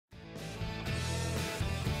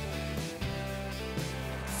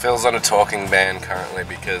Phil's on a talking ban currently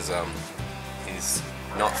because he's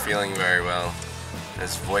not feeling very well.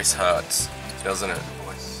 His voice hurts, doesn't it?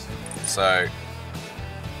 So,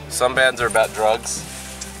 some bands are about drugs.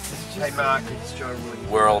 Hey Mark, it's Joe Wood.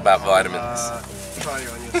 We're all about vitamins. Try you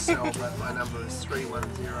on your cell, but my number is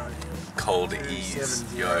 310. Cold ease,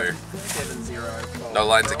 yo. 70. No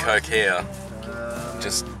lines of coke here.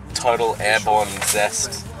 Just total airborne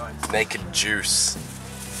zest, naked juice,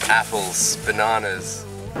 apples, bananas.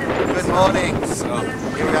 Good morning.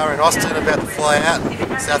 Here we are in Austin, about to fly out.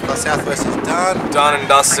 South by Southwest is done. Done and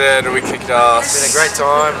dusted, we kicked ass. It's been a great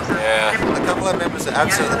time. Yeah. A couple of members are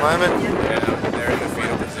absent at the moment. Yeah, they're in the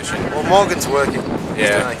fetal position. Well, Morgan's working. He's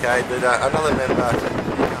Yeah. doing okay, but another member, he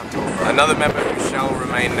can't talk. Another member who shall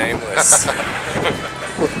remain nameless.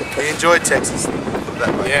 He enjoyed Texas.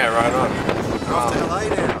 That way. Yeah, right on. Off to LA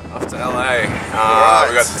now. Off to LA. Right.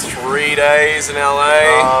 We got 3 days in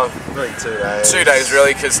LA. Really 2 days. 2 days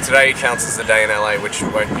really, because today counts as the day in LA, which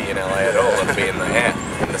won't be in LA at all. It'll be in the air,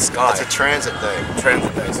 in the sky. It's a transit day.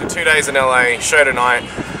 Transit day. So 2 days in LA, show tonight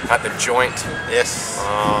at the Joint. Yes.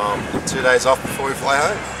 2 days off before we fly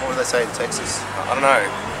home. What do they say in Texas? I don't know.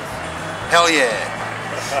 Hell yeah.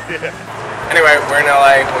 Anyway, we're in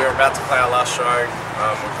LA. We were about to play our last show.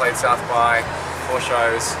 We played South by, 4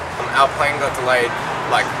 shows. Our plane got delayed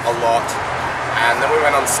like a lot, and then we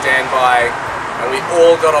went on standby, and we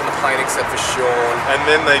all got on the plane except for Sean. And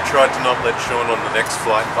then they tried to not let Sean on the next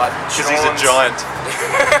flight, But because he's a Sean's- giant.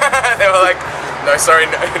 They were like, no, sorry,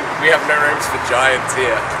 no, we have no rooms for giants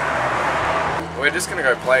here. We're just gonna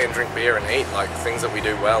go play and drink beer and eat, like things that we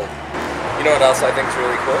do well. You know what else I think is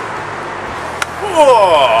really cool?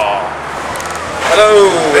 Whoa!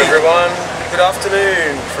 Hello everyone, good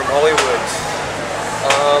afternoon from Hollywood.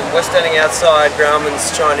 We're standing outside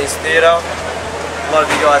Grauman's Chinese Theatre. A lot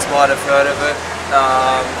of you guys might have heard of it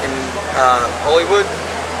in Hollywood.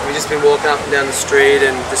 We've just been walking up and down the street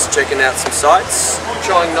and just checking out some sights.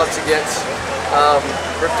 Trying not to get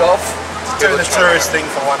ripped off. Do the tourist thing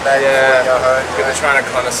for one day Yeah, before we go home. they're trying to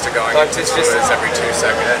con us to going Like, into it's just- tours every 2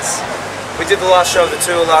 seconds. We did the last show of the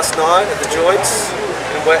tour last night at the Joints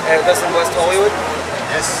in West Hollywood.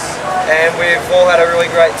 Yes. And we've all had a really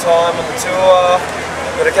great time on the tour.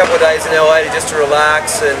 Got a couple of days in LA just to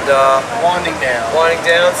relax and Winding down.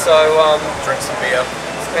 So Drink some beer.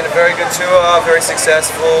 it's been a very good tour, very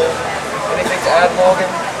successful. Anything to add, Morgan?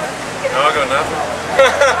 No, I got nothing.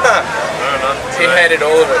 No, nothing. He hated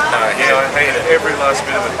all of it. No, he Yeah, I hated every last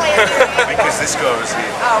bit of it. Because this guy was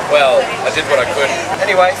here. Well, I did what I could.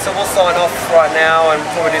 Anyway, so we'll sign off right now and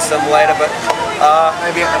probably do some later, but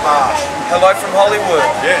Maybe at the bar. hello from Hollywood.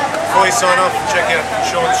 Yeah, before you sign off, check out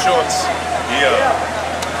Sean's shorts. Yeah.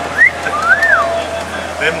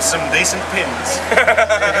 Them some decent pins.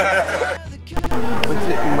 Was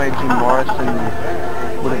it where Jim Morrison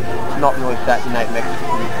would have not really sat and ate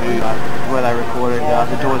Mexican food, where they recorded,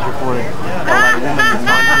 the Doors recorded LA Woman in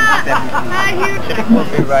 1970. Will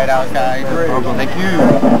be right out, guys. No problem. Thank you.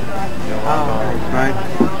 Thanks, mate.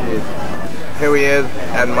 Cheers. Here he is,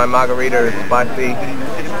 and my margarita is spicy,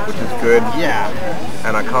 which is good. Yeah.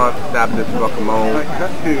 And I can't stab this guacamole.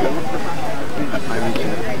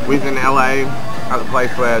 We're in LA, at the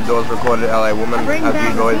place where Doors recorded LA Woman, as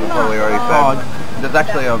you boys have probably already said. There's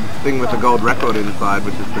actually a thing with a gold record inside,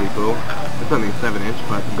 which is pretty cool. It's only a 7-inch,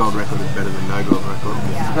 but the gold record is better than no gold record.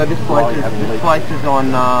 So this place is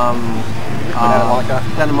on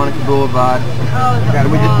Santa Monica Boulevard.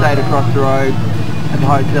 We just stayed across the road at the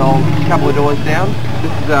hotel, a couple of doors down.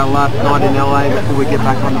 This is our last night in LA before we get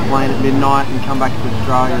back on the plane at midnight and come back to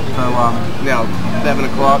Australia. So Now, 7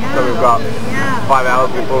 o'clock, so we've got 5 hours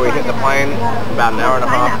before we hit the plane, about an hour and a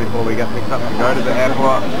half before we get picked up to go to the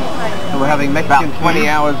airport. so we're having Mexican About 20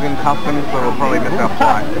 hours in customs, so we'll probably miss our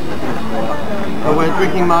flight. So we're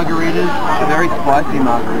drinking margaritas, very spicy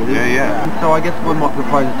margaritas. Yeah. So I guess we might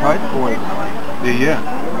propose a toast for it. Yeah.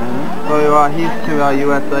 So here's to our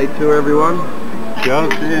USA tour, everyone.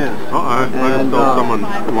 Just is. Uh-oh, I just And, stole someone's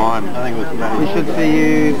line. I think it was We should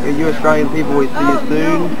see you Australian people, we see you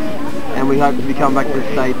soon. And we hope to come back to the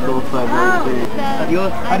States also very soon.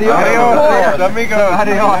 Adios. Adios, amigo.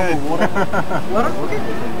 Adios.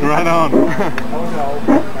 Right on.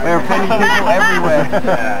 There are plenty of people everywhere.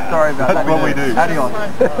 Sorry about that. That's what we do. Adios.